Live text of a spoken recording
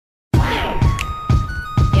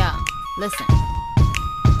Listen,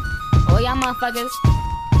 all y'all motherfuckers,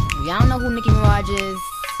 if y'all don't know who Nicki Minaj is,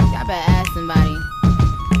 y'all better ask somebody.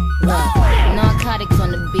 Look, narcotics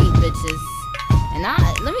on the beat, bitches. And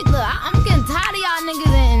I'm getting tired of y'all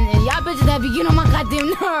niggas and y'all bitches that be getting on my goddamn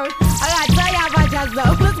nerves. I gotta tell y'all about y'all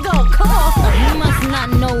stuff. Let's go, come on. You must not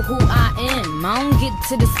know who I am. I don't get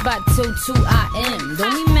to the spot till 2 a.m.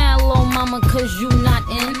 Don't be mad, little mama, cause you not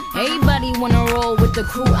in. Everybody wanna roll with the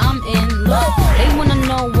crew I'm in. Look, they wanna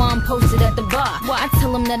know why I'm posted at the bar. I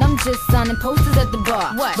tell them that I'm just signing posters at the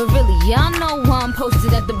bar. But really, y'all know why I'm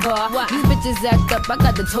posted at the bar. These bitches act up, I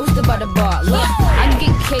got the toaster by the bar. Look, I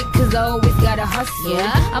get cake cause I always gotta hustle.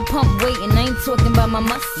 Yeah, I pump weight and I ain't talking about my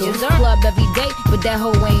muscles. Club every day, but that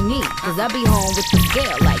hoe ain't me. Cause I be home with the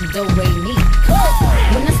scale like do-re-mi.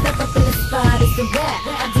 When I step up in the spot, it's a rap.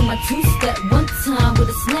 I do my 2-step 1 time with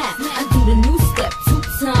a snap. I do the new step 2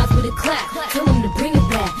 times with a clap. Tell them to bring it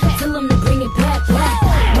back, tell them to bring it back.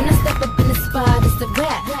 When I step up in the spot, it's a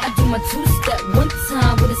rap. I do my 2-step 1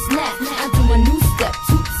 time with a snap. I do my new step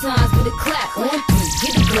 2 times with a clap. On 3,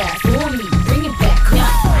 get a glass, on me, bring it back.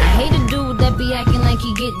 I hate a dude that be acting like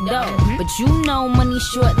he get dough, but you know money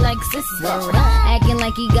short like Cisco. Acting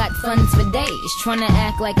like he got funds for days, tryna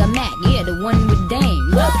act like a Mac, yeah, the one with Dame.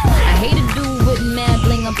 Look, I hate a dude with mad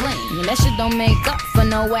bling a bling. That shit don't make up for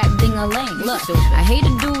no acting a lame. Look, I hate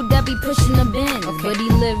a dude that be pushing the Benz, but he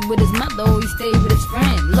live with his mother or he stay with his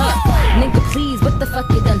friend. Look, nigga, please, what the fuck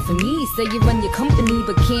you done for me? Say you run your company,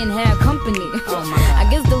 but can't have company. Oh my God. I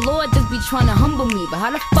guess the Lord just be tryna humble me, but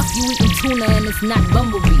how the fuck you eating tuna and it's not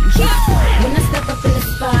Bumblebee? When I step up in the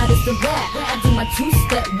spot, it's a rap. I do my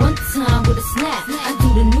 2-step 1 time with a snap. I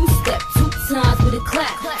do the new step 2 times with a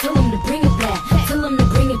clap. Tell them to bring it back, tell them to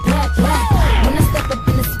bring it back. When I step up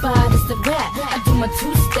in the spot, it's a rap. I do my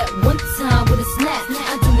 2-step 1 time with a snap.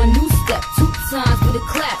 I do my new step 2 times with a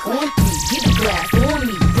clap. On 3, get a glass, on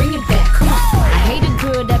me, bring it back. Come on. I hate a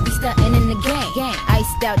girl that be stunting in the game.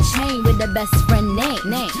 Iced out chain with the best friend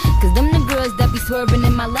name. Cause them the girls that be swerving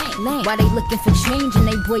in my lane. Why they looking for change in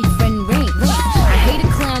they boyfriend ring? I hate a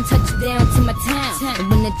clown touchdown to my town, and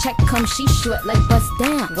when the check comes she short like bust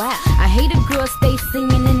down. Wow. I hate a girl stay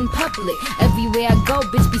singing in public. Everywhere I go,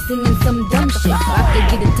 bitch be singing some dumb shit. If I could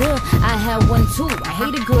get a deal, I have one too. I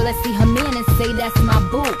hate a girl that see her man and say that's my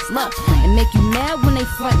boobs. Look, and make you mad when they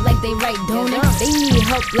front like they write donuts. They need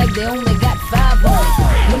help like they only got 5 on it.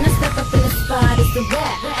 When I step up in the spot, it's a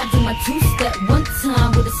rap. I do my 2-step 1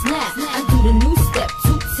 time with a snap. I do the new step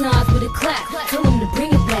 2 times with a clap. Tell them to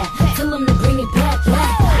bring it back, tell them to bring it back.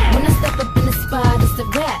 When I step up in the spot, it's a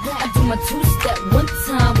rap. I do my 2-step 1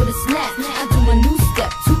 time with a snap. I do my new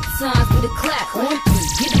step 2 times with a clap. On 3,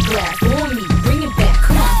 get a glass, on me, bring it back.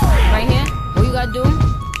 Come on. Right here, all you gotta do,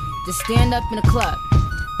 just stand up in the club,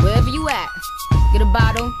 wherever you at. Get a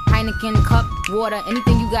bottle, Heineken, cup, water,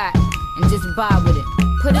 anything you got, and just vibe with it.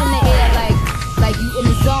 Put it in the air like you in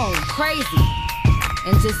the zone, crazy.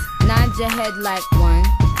 And just nod your head like 1,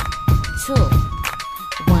 2,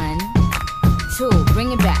 1, 2.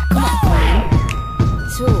 Bring it back. Come on. 1,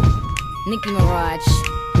 2. Nicki Minaj,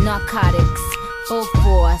 narcotics, full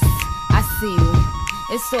force. I see you.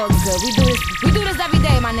 It's all good. We do this every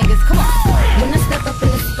day, my niggas. Come on. When I step up in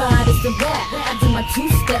the spot, it's a rap. I do my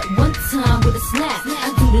 2-step 1 time with a snap.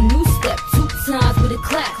 I do the new